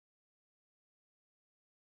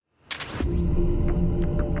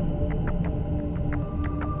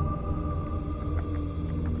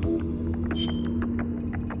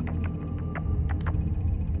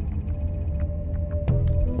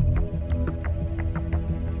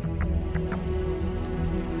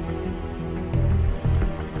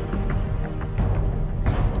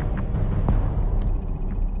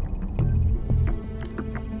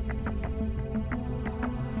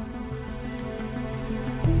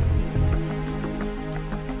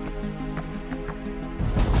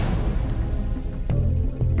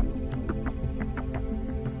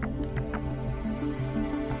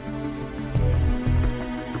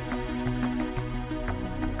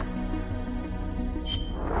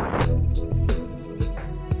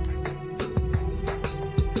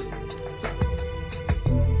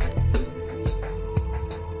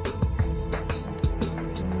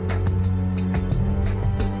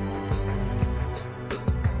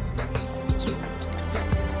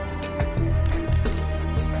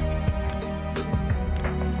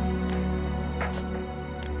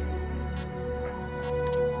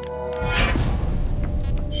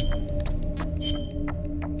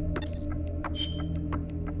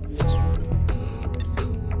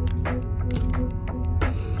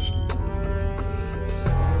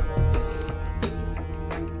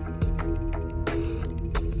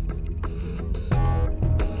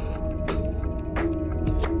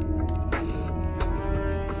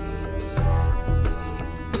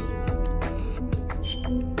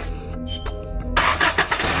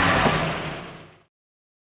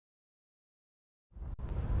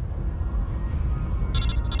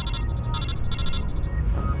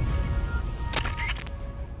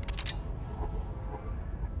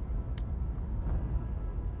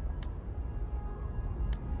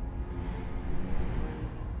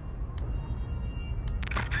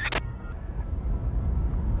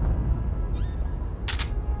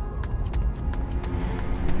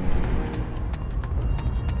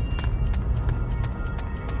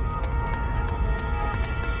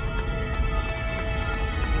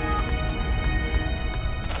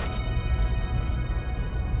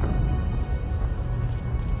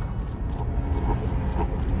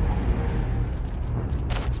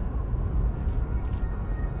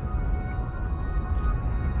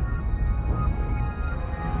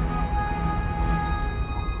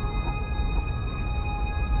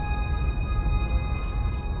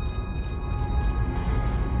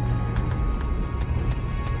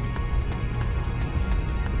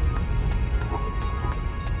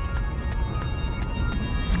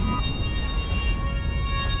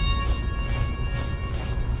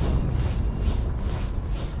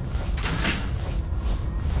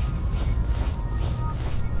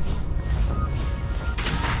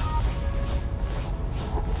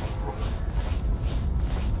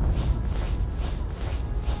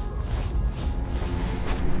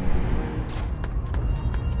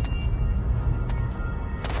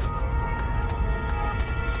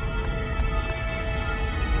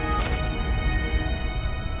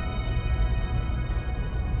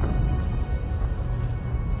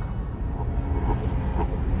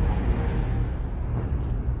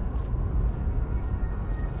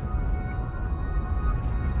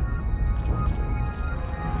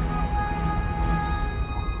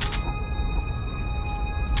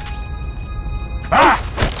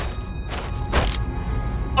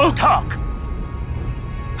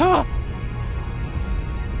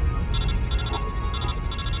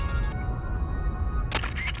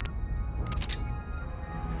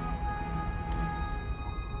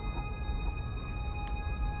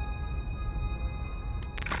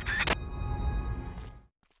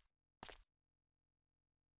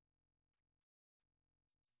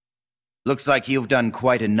Looks like you've done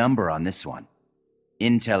quite a number on this one.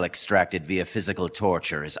 Intel extracted via physical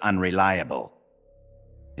torture is unreliable.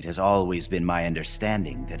 It has always been my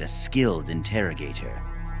understanding that a skilled interrogator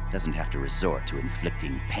doesn't have to resort to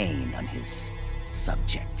inflicting pain on his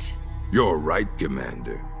subject. You're right,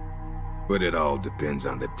 Commander. But it all depends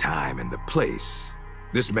on the time and the place.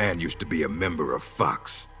 This man used to be a member of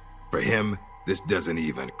Fox. For him, this doesn't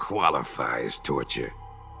even qualify as torture.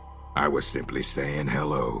 I was simply saying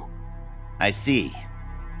hello. I see.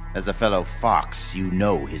 As a fellow Fox, you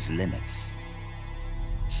know his limits.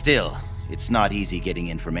 Still, it's not easy getting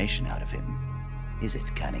information out of him, is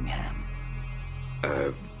it, Cunningham?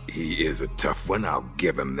 He is a tough one, I'll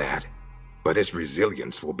give him that. But his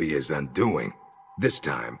resilience will be his undoing. This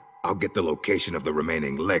time, I'll get the location of the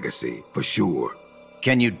remaining legacy, for sure.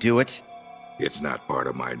 Can you do it? It's not part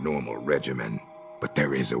of my normal regimen, but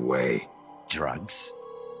there is a way. Drugs?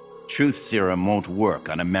 Truth serum won't work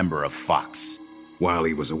on a member of Fox. While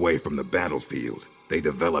he was away from the battlefield, they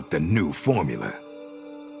developed a new formula.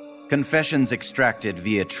 Confessions extracted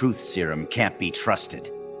via truth serum can't be trusted.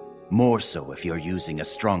 More so if you're using a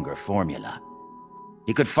stronger formula.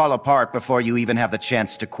 He could fall apart before you even have the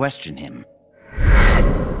chance to question him.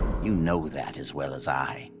 You know that as well as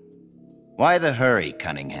I. Why the hurry,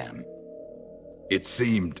 Cunningham? It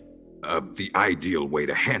seemed the ideal way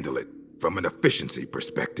to handle it, from an efficiency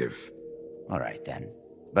perspective. All right then.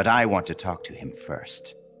 But I want to talk to him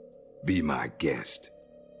first. Be my guest.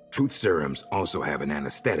 Truth serums also have an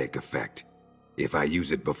anesthetic effect. If I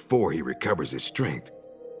use it before he recovers his strength,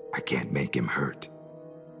 I can't make him hurt.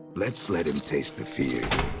 Let's let him taste the fear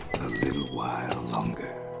a little while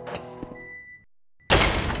longer.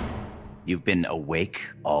 You've been awake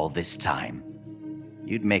all this time.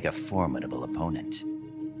 You'd make a formidable opponent.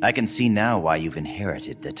 I can see now why you've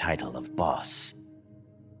inherited the title of boss.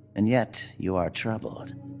 And yet, you are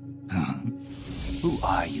troubled. Who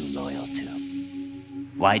are you loyal to?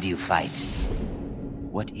 Why do you fight?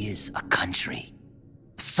 What is a country?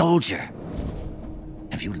 A soldier?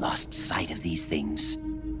 Have you lost sight of these things?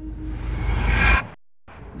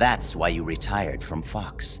 That's why you retired from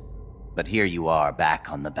Fox. But here you are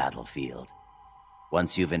back on the battlefield.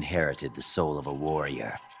 Once you've inherited the soul of a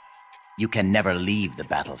warrior, you can never leave the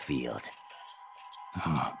battlefield.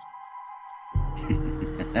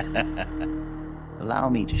 Allow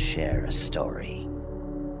me to share a story.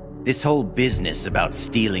 This whole business about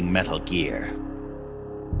stealing Metal Gear,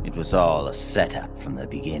 it was all a setup from the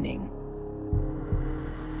beginning.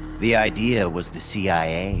 The idea was the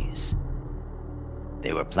CIA's.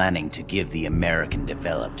 They were planning to give the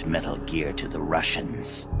American-developed Metal Gear to the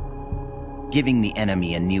Russians, giving the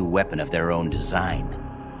enemy a new weapon of their own design.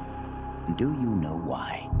 Do you know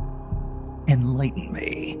why? Enlighten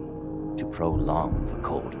me. To prolong the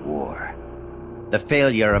Cold War. The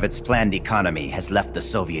failure of its planned economy has left the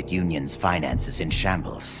Soviet Union's finances in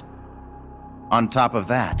shambles. On top of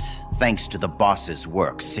that, thanks to the boss's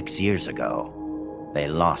work 6 years ago, they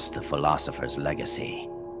lost the philosopher's legacy.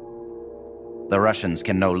 The Russians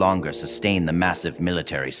can no longer sustain the massive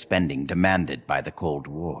military spending demanded by the Cold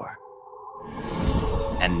War.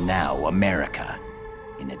 And now America,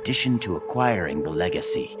 in addition to acquiring the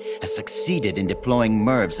legacy, has succeeded in deploying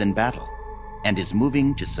MIRVs in battle, and is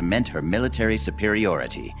moving to cement her military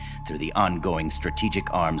superiority through the ongoing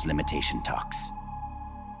strategic arms limitation talks.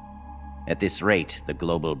 At this rate, the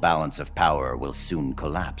global balance of power will soon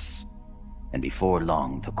collapse, and before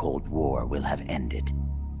long the Cold War will have ended.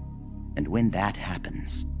 And when that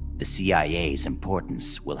happens, the CIA's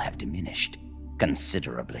importance will have diminished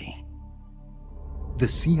considerably. The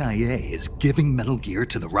CIA is giving Metal Gear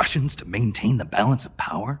to the Russians to maintain the balance of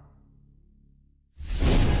power?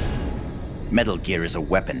 Metal Gear is a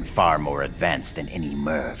weapon far more advanced than any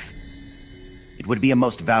MIRV. It would be a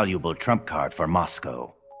most valuable trump card for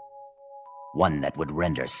Moscow. One that would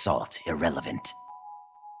render SALT irrelevant.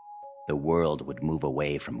 The world would move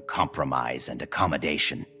away from compromise and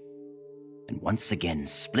accommodation, and once again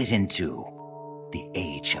split in two. The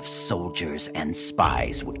age of soldiers and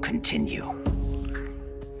spies would continue.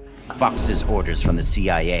 Fox's orders from the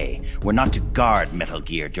CIA were not to guard Metal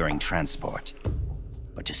Gear during transport,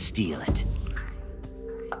 but to steal it,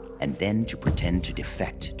 and then to pretend to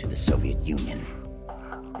defect to the Soviet Union.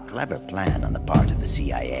 A clever plan on the part of the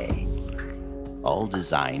CIA, all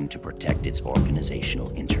designed to protect its organizational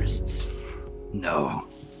interests. No.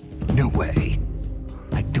 No way.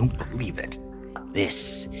 I don't believe it.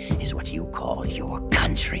 This is what you call your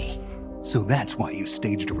country. So that's why you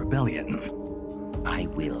staged a rebellion. I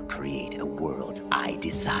will create a world I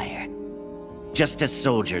desire. Just as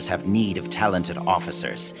soldiers have need of talented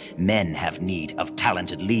officers, men have need of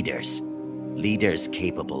talented leaders. Leaders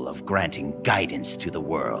capable of granting guidance to the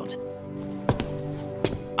world.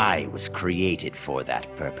 I was created for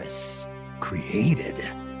that purpose. Created?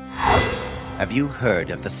 Have you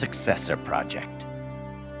heard of the Successor Project?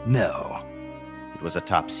 No. It was a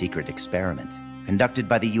top-secret experiment conducted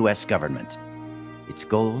by the US government. Its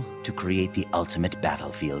goal, to create the ultimate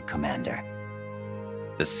battlefield commander.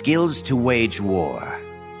 The skills to wage war,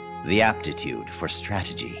 the aptitude for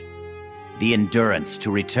strategy, the endurance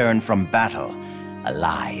to return from battle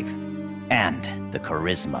alive, and the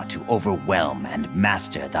charisma to overwhelm and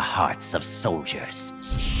master the hearts of soldiers.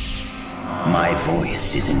 My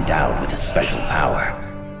voice is endowed with a special power.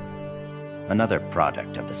 Another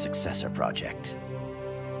product of the Successor Project.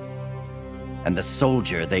 And the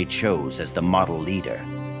soldier they chose as the model leader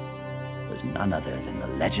was none other than the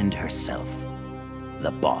legend herself,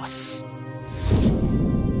 the Boss.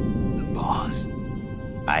 The Boss?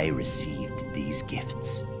 I received these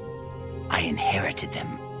gifts. I inherited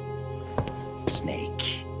them.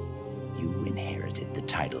 Snake, you inherited the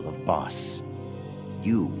title of Boss.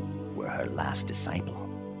 You were her last disciple.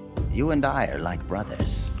 You and I are like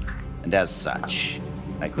brothers, and as such,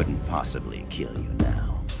 I couldn't possibly kill you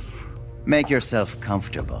now. Make yourself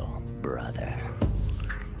comfortable, brother,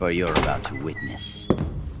 for you're about to witness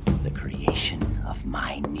the creation of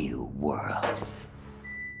my new world.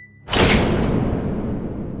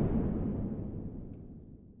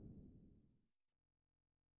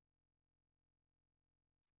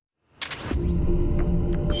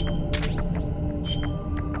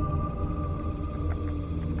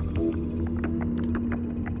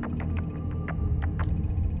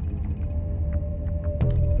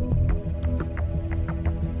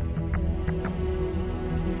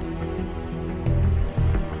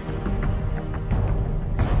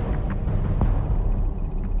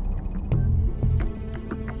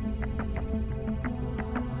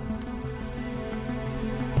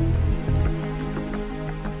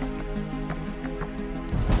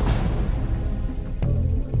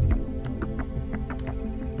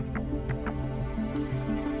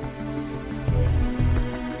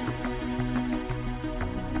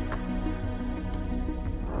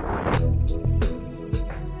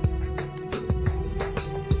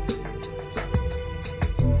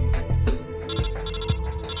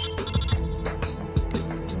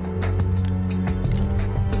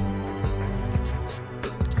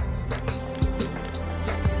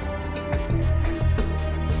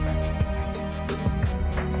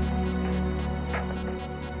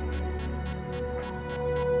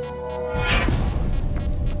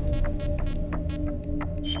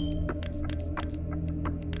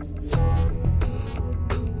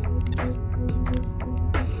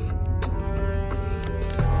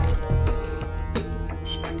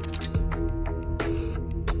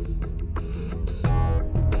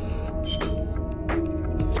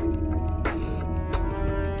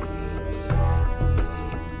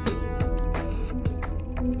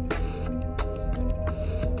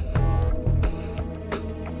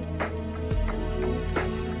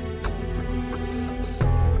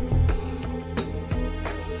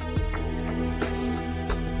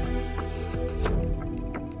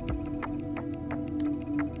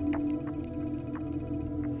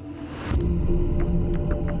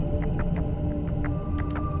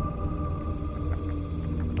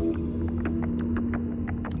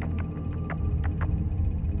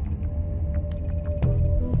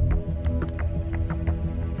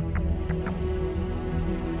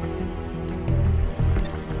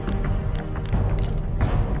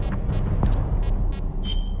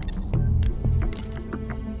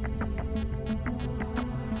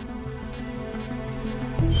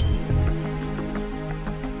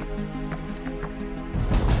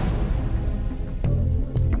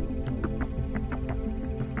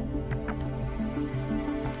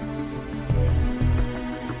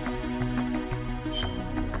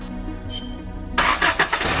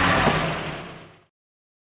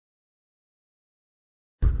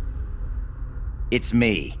 It's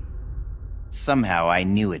me. Somehow I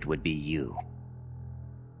knew it would be you.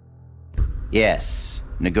 Yes,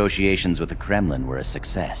 negotiations with the Kremlin were a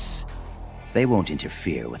success. They won't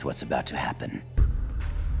interfere with what's about to happen.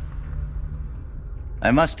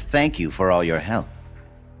 I must thank you for all your help.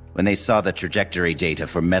 When they saw the trajectory data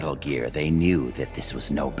for Metal Gear, they knew that this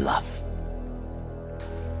was no bluff.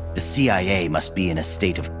 The CIA must be in a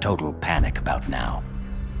state of total panic about now.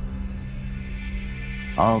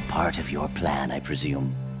 All part of your plan, I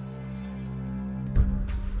presume.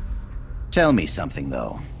 Tell me something,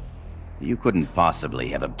 though. You couldn't possibly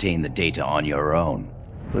have obtained the data on your own,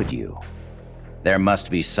 could you? There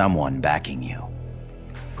must be someone backing you.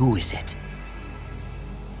 Who is it?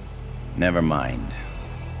 Never mind.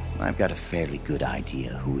 I've got a fairly good idea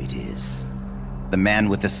who it is. The man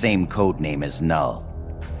with the same codename as Null.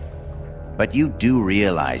 But you do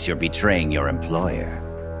realize you're betraying your employer,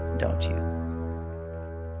 don't you?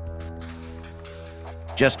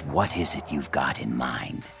 Just what is it you've got in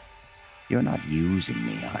mind? You're not using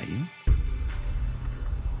me, are you?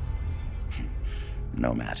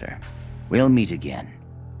 No matter. We'll meet again.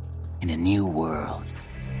 In a new world.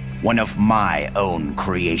 One of my own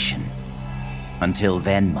creation. Until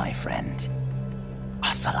then, my friend.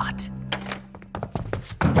 Ocelot.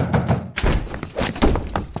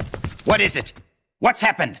 What is it? What's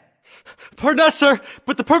happened? Pardon us, sir,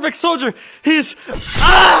 but the perfect soldier, he's...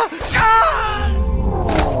 Ah! Ah!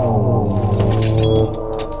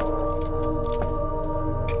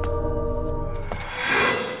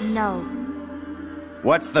 No.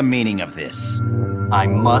 What's the meaning of this? I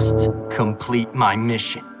must complete my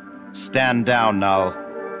mission. Stand down, Null.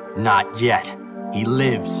 Not yet. He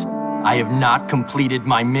lives. I have not completed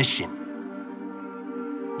my mission.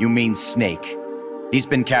 You mean Snake? He's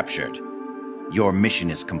been captured. Your mission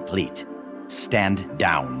is complete. Stand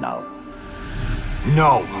down, Null.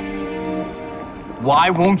 No. Why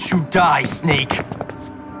won't you die, Snake?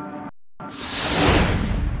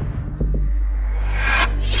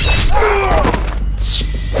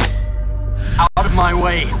 Out of my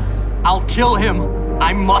way. I'll kill him.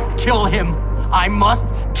 I must kill him. I must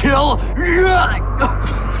kill...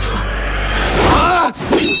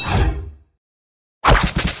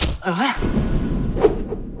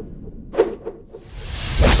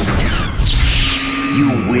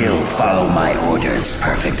 You will follow my orders,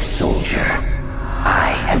 perfect soldier.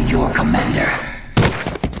 I am your commander.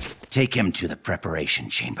 Take him to the preparation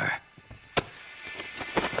chamber.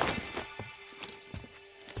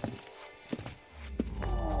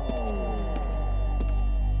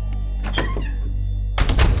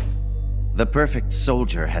 The perfect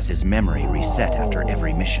soldier has his memory reset after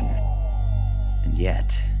every mission. And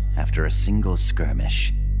yet, after a single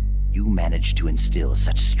skirmish, you managed to instill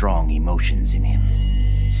such strong emotions in him,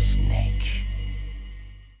 Snake.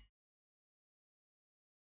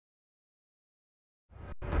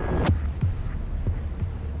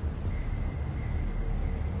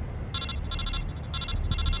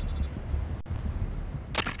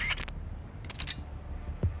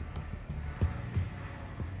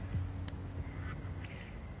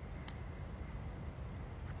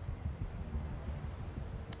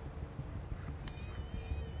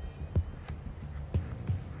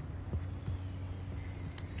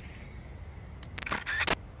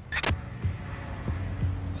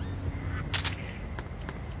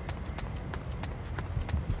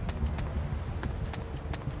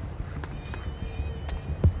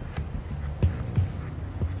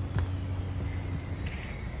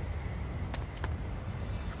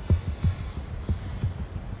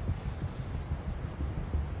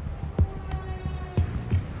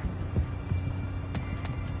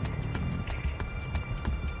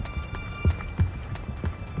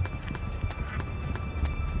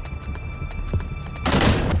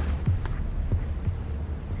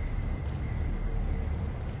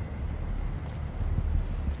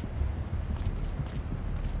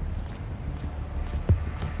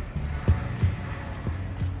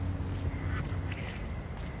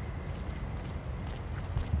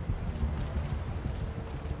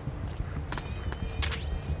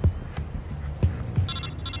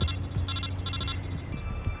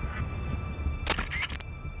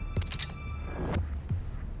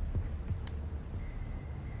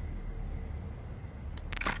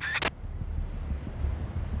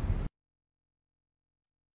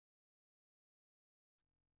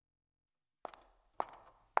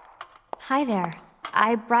 Hi there.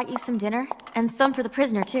 I brought you some dinner, and some for the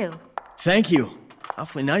prisoner, too. Thank you.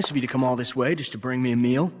 Awfully nice of you to come all this way just to bring me a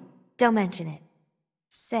meal. Don't mention it.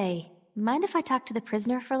 Say, mind if I talk to the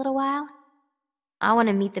prisoner for a little while? I want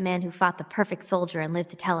to meet the man who fought the perfect soldier and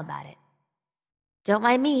lived to tell about it. Don't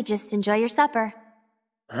mind me, just enjoy your supper.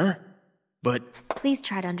 Huh? But... Please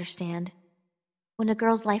try to understand. When a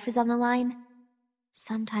girl's life is on the line,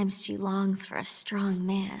 sometimes she longs for a strong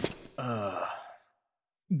man.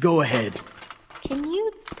 Go ahead. Can you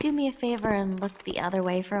do me a favor and look the other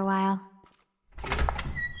way for a while?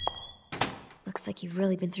 Looks like you've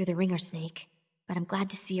really been through the ringer, Snake, but I'm glad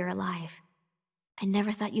to see you're alive. I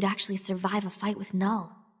never thought you'd actually survive a fight with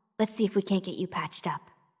Null. Let's see if we can't get you patched up.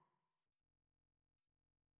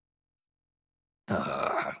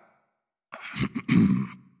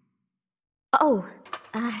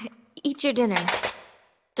 Eat your dinner.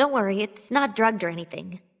 Don't worry, it's not drugged or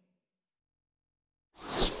anything.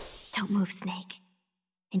 Don't move, Snake.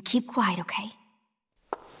 And keep quiet, okay?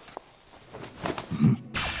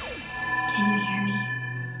 Can you hear me?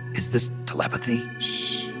 Is this telepathy?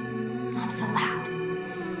 Shh. Not so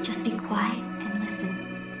loud. Just be quiet and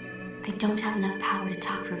listen. I don't have enough power to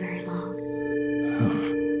talk for very long.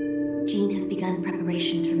 Gene has begun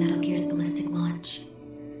preparations for Metal Gear's ballistic launch.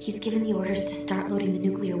 He's given the orders to start loading the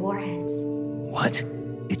nuclear warheads. What?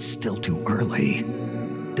 It's still too early.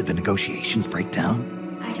 Did the negotiations break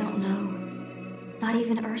down? I don't know. Not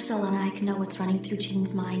even Ursula and I can know what's running through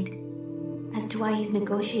Gene's mind. As to why he's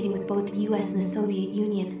negotiating with both the US and the Soviet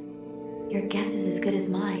Union, your guess is as good as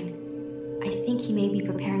mine. I think he may be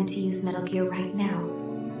preparing to use Metal Gear right now,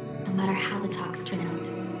 no matter how the talks turn out.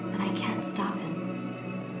 But I can't stop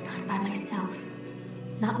him. Not by myself.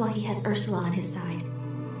 Not while he has Ursula on his side.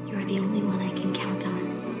 You're the only one I can count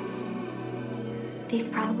on.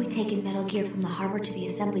 They've probably taken Metal Gear from the harbor to the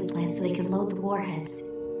assembly plant so they can load the warheads.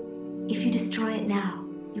 If you destroy it now,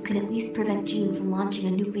 you can at least prevent Gene from launching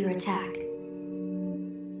a nuclear attack.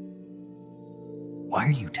 Why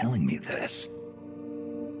are you telling me this?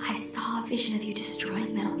 I saw a vision of you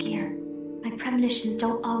destroying Metal Gear. My premonitions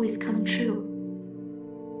don't always come true.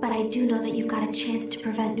 But I do know that you've got a chance to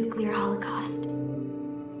prevent nuclear holocaust.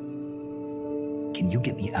 Can you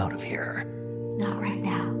get me out of here? Not right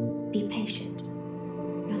now. Be patient.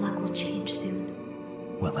 Your luck will change soon.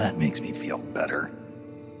 Well, that makes me feel better.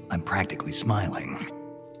 I'm practically smiling.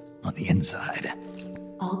 On the inside.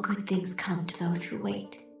 All good things come to those who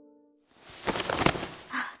wait.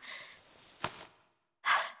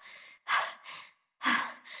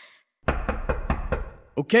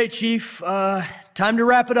 Okay, Chief, time to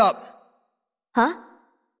wrap it up. Huh?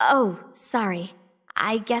 Oh, sorry.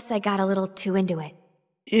 I guess I got a little too into it.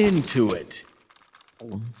 Into it.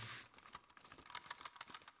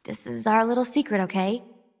 This is our little secret, okay?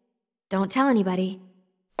 Don't tell anybody.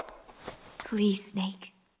 Please,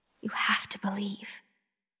 Snake. You have to believe.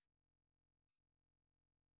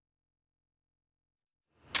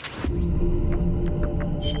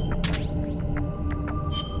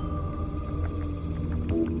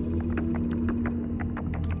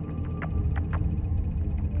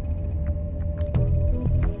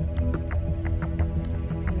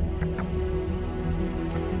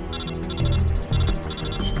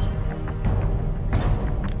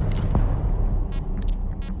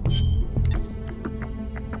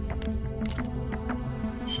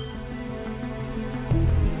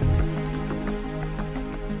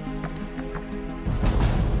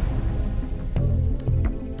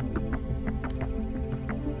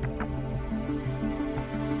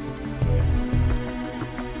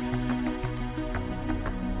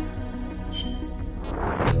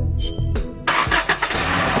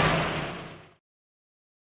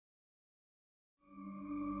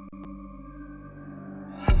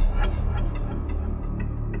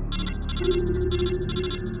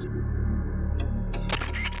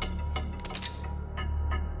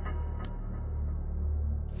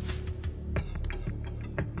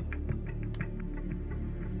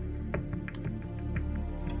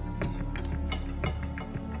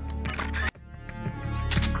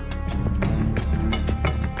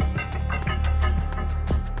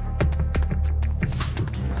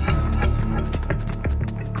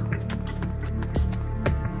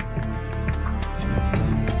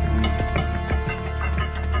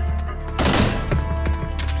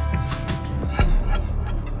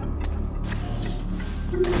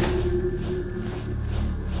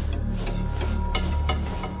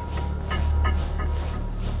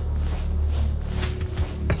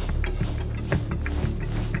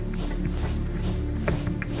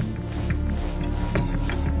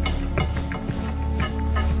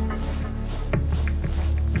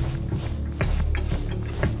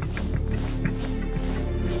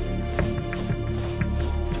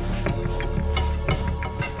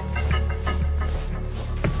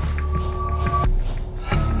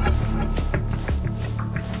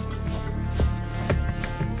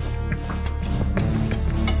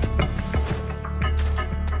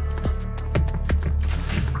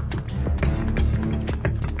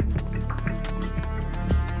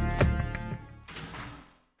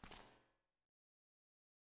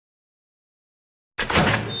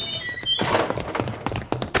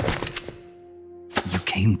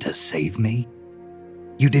 Came to save me?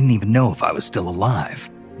 You didn't even know if I was still alive.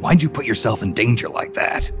 Why'd you put yourself in danger like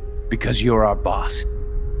that? Because you're our boss.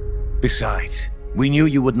 Besides, we knew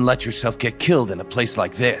you wouldn't let yourself get killed in a place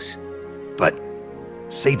like this. But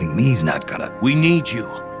saving me's not gonna... We need you.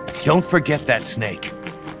 Don't forget that, Snake.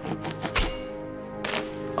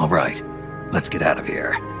 All right, let's get out of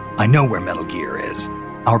here. I know where Metal Gear is.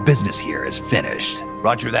 Our business here is finished.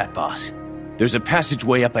 Roger that, boss. There's a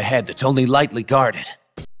passageway up ahead that's only lightly guarded.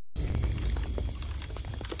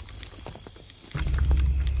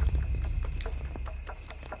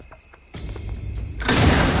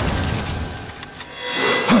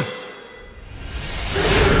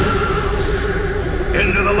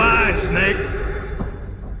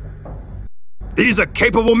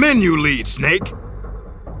 capable men you lead, Snake.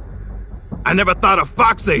 I never thought a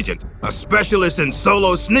Fox agent, a specialist in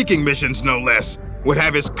solo sneaking missions no less, would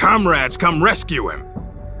have his comrades come rescue him.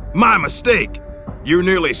 My mistake. You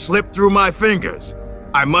nearly slipped through my fingers.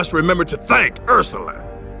 I must remember to thank Ursula.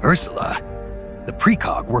 Ursula? The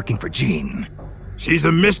precog working for Jean. She's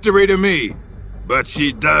a mystery to me, but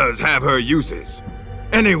she does have her uses.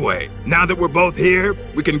 Anyway, now that we're both here,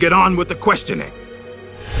 we can get on with the questioning.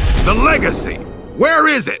 The legacy! Where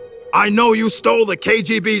is it? I know you stole the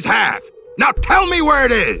KGB's half. Now tell me where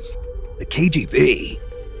it is! The KGB?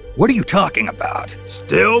 What are you talking about?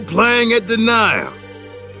 Still playing at denial.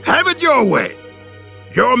 Have it your way.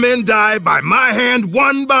 Your men die by my hand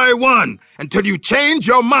one by one until you change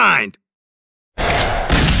your mind.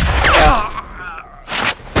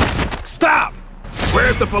 Stop!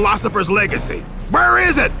 Where's the philosopher's legacy? Where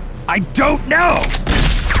is it? I don't know!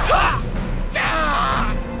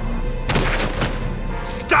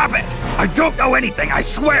 Stop it! I don't know anything, I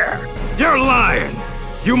swear! You're lying!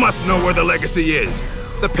 You must know where the legacy is.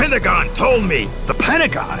 The Pentagon told me. The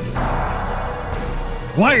Pentagon?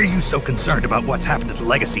 Why are you so concerned about what's happened to the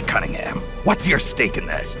legacy, Cunningham? What's your stake in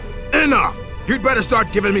this? Enough! You'd better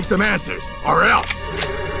start giving me some answers, or else.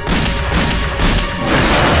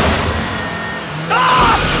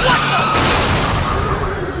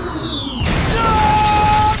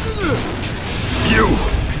 You!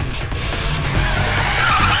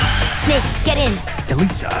 Snake, get in.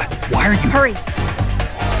 Elisa, why are you— Hurry.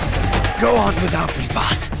 Go on without me,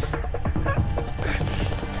 boss.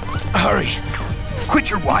 Hurry. Quit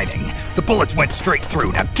your whining. The bullets went straight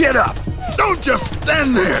through. Now get up! Don't just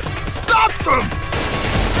stand there! Stop them!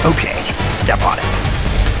 Okay, step on it.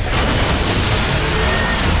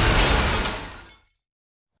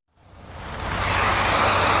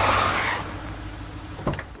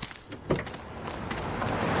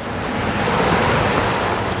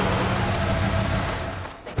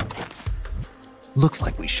 Looks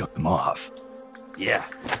like we shook them off. Yeah,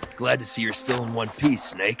 glad to see you're still in one piece,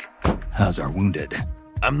 Snake. How's our wounded?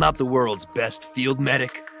 I'm not the world's best field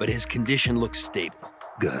medic, but his condition looks stable.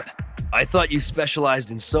 Good. I thought you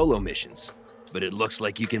specialized in solo missions, but it looks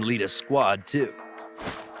like you can lead a squad too.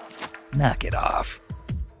 Knock it off.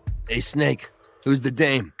 Hey Snake, who's the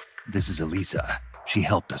dame? This is Elisa. She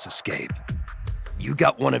helped us escape. You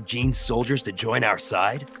got one of Jean's soldiers to join our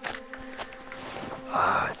side?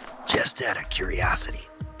 Just out of curiosity,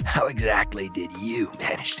 how exactly did you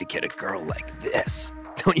manage to get a girl like this?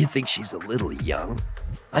 Don't you think she's a little young?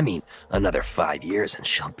 I mean, another 5 years and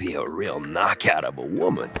she'll be a real knockout of a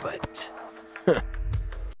woman, but...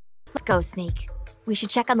 Let's go, Snake. We should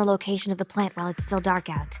check on the location of the plant while it's still dark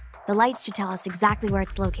out. The lights should tell us exactly where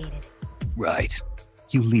it's located. Right.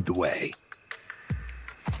 You lead the way.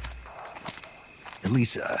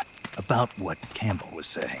 Elisa, about what Campbell was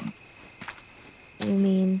saying. You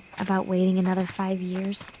mean about waiting another 5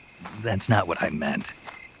 years? That's not what I meant.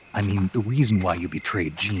 I mean, the reason why you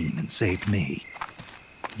betrayed Jean and saved me.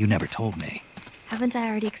 You never told me. Haven't I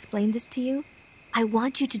already explained this to you? I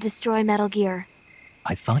want you to destroy Metal Gear.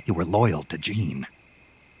 I thought you were loyal to Jean.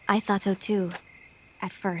 I thought so too.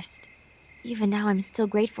 At first. Even now, I'm still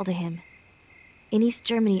grateful to him. In East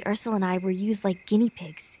Germany, Ursula and I were used like guinea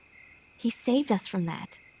pigs. He saved us from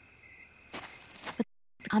that. But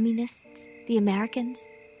the communists, the Americans,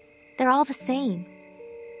 they're all the same.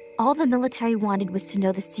 All the military wanted was to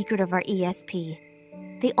know the secret of our ESP.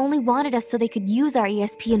 They only wanted us so they could use our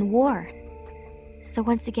ESP in war. So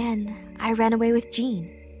once again, I ran away with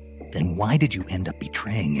Jean. Then why did you end up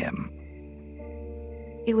betraying him?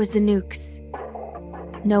 It was the nukes.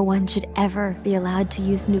 No one should ever be allowed to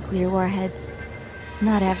use nuclear warheads.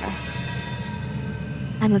 Not ever.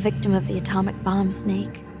 I'm a victim of the atomic bomb,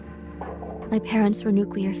 Snake. My parents were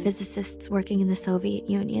nuclear physicists working in the Soviet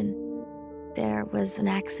Union. There was an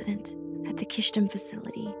accident at the Kishtim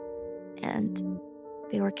facility, and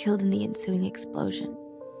they were killed in the ensuing explosion.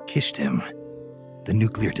 Kishtim? The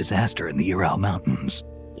nuclear disaster in the Ural Mountains.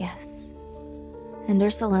 Yes. And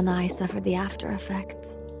Ursula and I suffered the after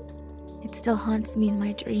effects. It still haunts me in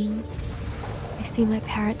my dreams. I see my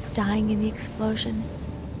parents dying in the explosion.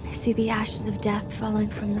 I see the ashes of death falling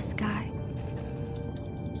from the sky.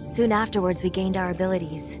 Soon afterwards, we gained our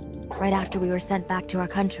abilities, right after we were sent back to our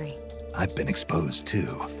country. I've been exposed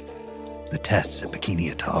too. The tests at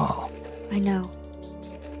Bikini Atoll. I know.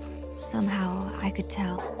 Somehow, I could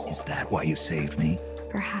tell. Is that why you saved me?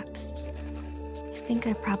 Perhaps. I think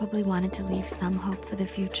I probably wanted to leave some hope for the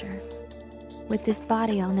future. With this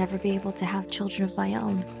body, I'll never be able to have children of my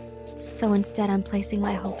own. So instead, I'm placing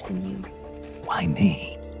my hopes in you. Why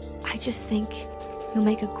me? I just think you'll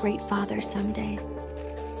make a great father someday.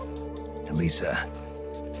 Elisa,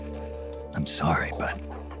 I'm sorry, but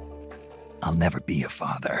I'll never be a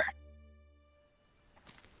father.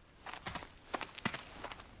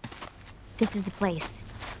 This is the place.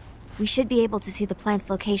 We should be able to see the plant's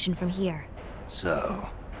location from here. So,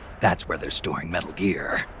 that's where they're storing Metal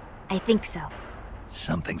Gear. I think so.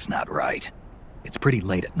 Something's not right. It's pretty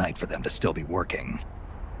late at night for them to still be working.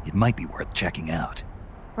 It might be worth checking out.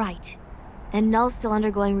 Right. And Null's still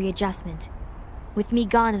undergoing readjustment. With me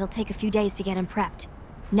gone, it'll take a few days to get him prepped.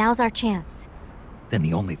 Now's our chance. Then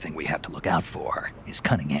the only thing we have to look out for is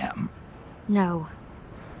Cunningham. No.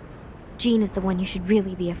 Jean is the one you should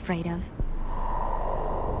really be afraid of.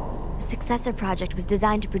 The Successor Project was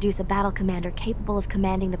designed to produce a battle commander capable of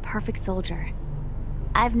commanding the perfect soldier.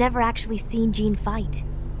 I've never actually seen Jean fight,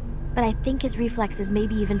 but I think his reflexes may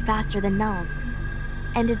be even faster than Null's.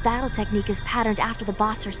 And his battle technique is patterned after the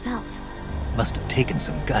boss herself. Must have taken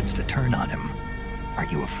some guts to turn on him. Are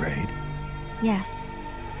you afraid? Yes,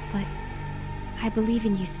 but I believe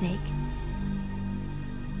in you, Snake.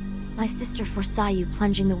 My sister foresaw you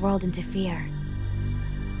plunging the world into fear.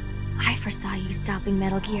 I foresaw you stopping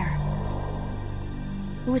Metal Gear.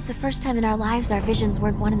 It was the first time in our lives our visions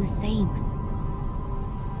weren't one and the same.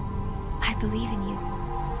 I believe in you.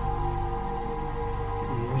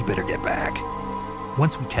 We better get back.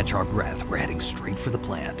 Once we catch our breath, we're heading straight for the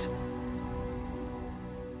plant.